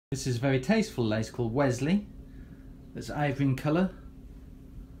This is a very tasteful lace called Wesley. It's ivory in colour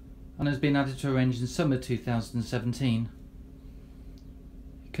and has been added to a range in summer 2017.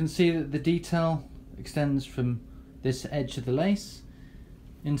 You can see that the detail extends from this edge of the lace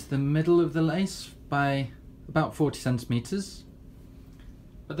into the middle of the lace by about 40 centimetres,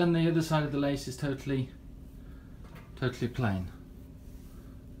 but then the other side of the lace is totally plain.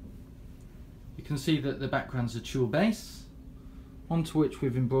 You can see that the background's a tulle base, onto which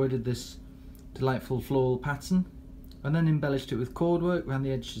we've embroidered this delightful floral pattern, and then embellished it with cord work around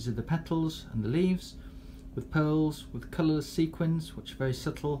the edges of the petals and the leaves, with pearls, with colourless sequins, which are very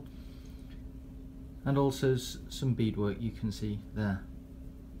subtle, and also some beadwork you can see there.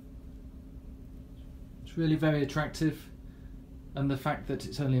 It's really very attractive, and the fact that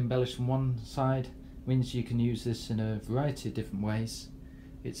it's only embellished on one side means you can use this in a variety of different ways.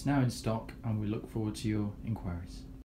 It's now in stock and we look forward to your inquiries.